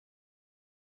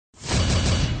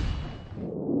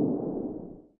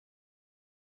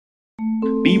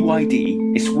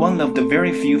BYD is one of the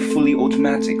very few fully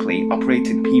automatically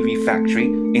operated PV factory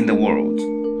in the world,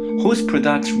 whose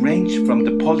products range from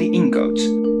the poly ingot,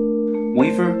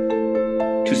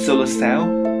 wafer, to solar cell,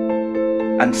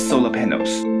 and solar panels.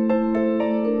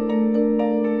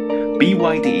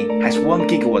 BYD has 1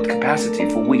 gigawatt capacity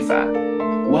for wafer,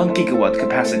 1 gigawatt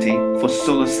capacity for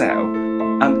solar cell,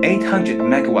 and 800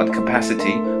 megawatt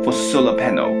capacity for solar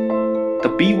panel. The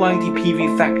BYD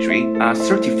PV factory are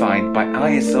certified by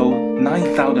ISO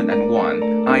 9001,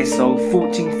 ISO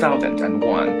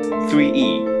 14001,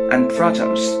 3E, and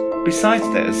Protos. Besides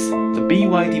this, the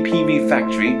BYD PV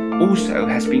factory also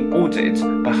has been audited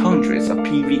by hundreds of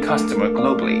PV customers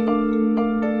globally.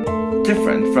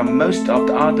 Different from most of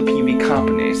the other PV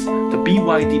companies, the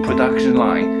BYD production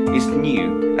line is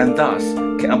new and thus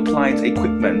can apply the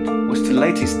equipment with the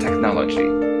latest technology.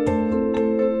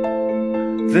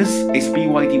 This is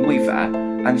BYD wafer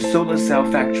and solar cell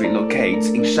factory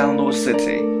located in Shanghai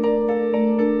City.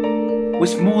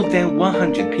 With more than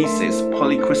 100 pieces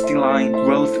polycrystalline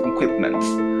growth equipment,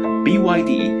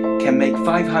 BYD can make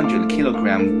 500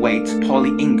 kg weight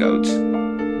poly ingot,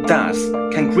 thus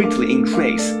can greatly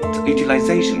increase the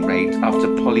utilization rate of the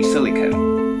polysilicon.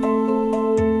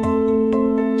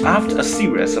 After a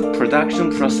series of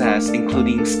production processes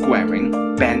including squaring,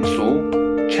 band saw,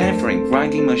 chamfering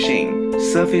grinding machine,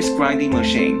 surface grinding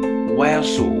machine, wire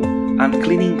saw, and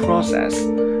cleaning process,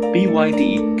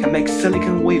 BYD can make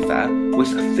silicon wafer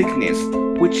with a thickness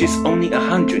which is only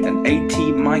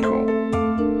 180 micron.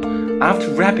 After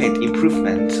rapid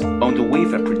improvement on the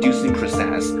wafer producing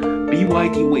process,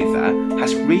 BYD wafer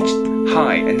has reached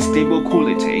high and stable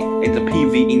quality in the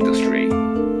PV industry.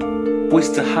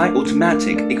 With the high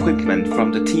automatic equipment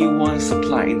from the Tier 1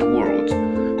 supply in the world,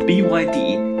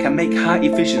 BYD can make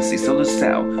high-efficiency solar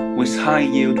cell with high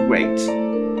yield rate.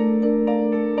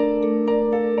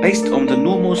 Based on the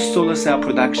normal solar cell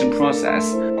production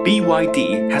process,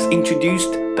 BYD has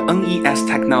introduced the NES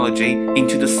technology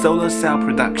into the solar cell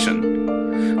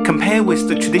production. Compared with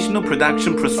the traditional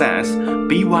production process,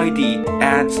 BYD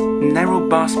adds narrow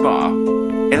bus bar,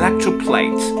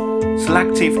 electroplate,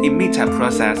 selective emitter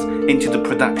process into the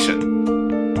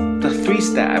production. The 3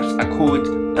 steps are called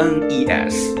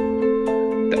NES.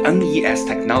 The NES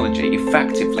technology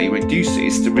effectively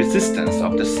reduces the resistance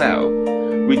of the cell,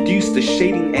 reduce the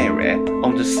shading area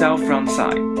on the cell front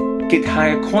side, get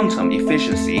higher quantum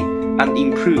efficiency, and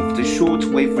improve the short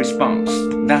wave response.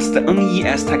 Thus, the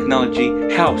NES technology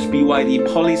helps BYD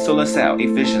poly solar cell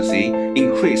efficiency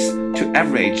increase to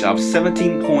average of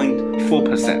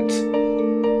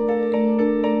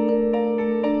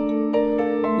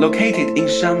 17.4%. Located in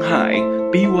Shanghai,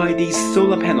 BYD's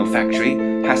solar panel factory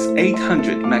has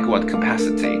 800 megawatt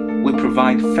capacity. We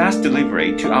provide fast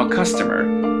delivery to our customer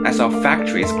as our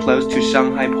factory is close to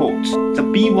Shanghai port. The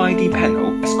BYD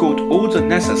panel has got all the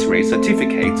necessary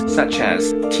certificates such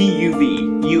as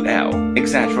TUV, UL,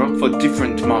 etc. for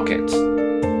different markets.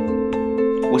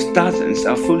 With dozens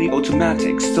of fully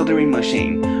automatic soldering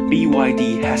machines,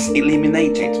 BYD has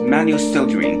eliminated manual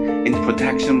soldering in the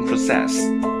production process.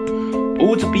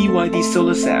 All the BYD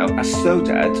solar cells are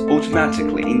soldered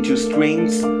automatically into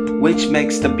strings, which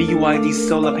makes the BYD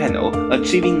solar panel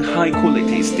achieving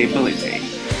high-quality stability.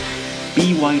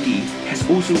 BYD has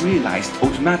also realized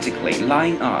automatically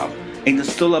line up in the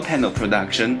solar panel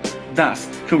production, thus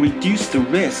can reduce the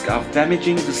risk of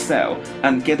damaging the cell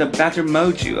and get a better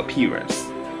module appearance.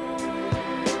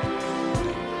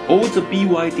 All the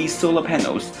BYD solar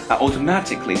panels are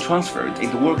automatically transferred in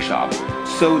the workshop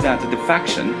so that the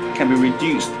defection can be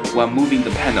reduced while moving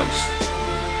the panels.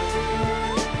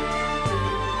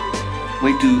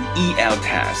 We do EL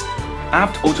test.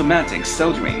 After automatic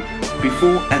soldering,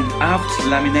 before and after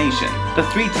lamination, the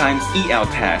 3 times EL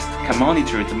test can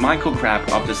monitor the microcrep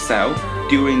of the cell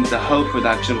during the whole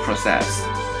production process.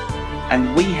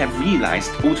 And we have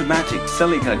realized automatic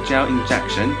silica gel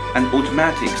injection and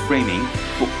automatic framing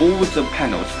for all the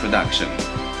panels production.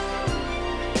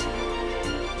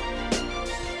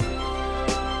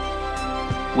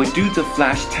 We do the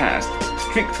flash test,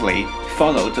 strictly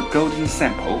follow the golden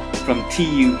sample from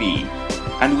TUV,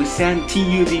 and we send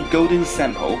TUV golden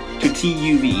sample to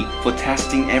TUV for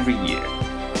testing every year.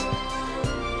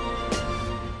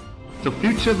 The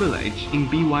future village in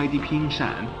BYD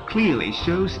Pingshan clearly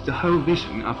shows the whole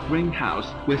vision of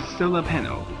greenhouse with solar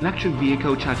panel, electric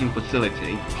vehicle charging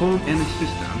facility, home energy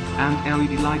system, and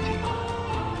LED lighting.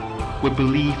 We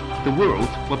believe the world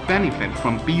will benefit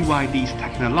from BYD's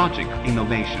technological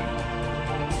innovation.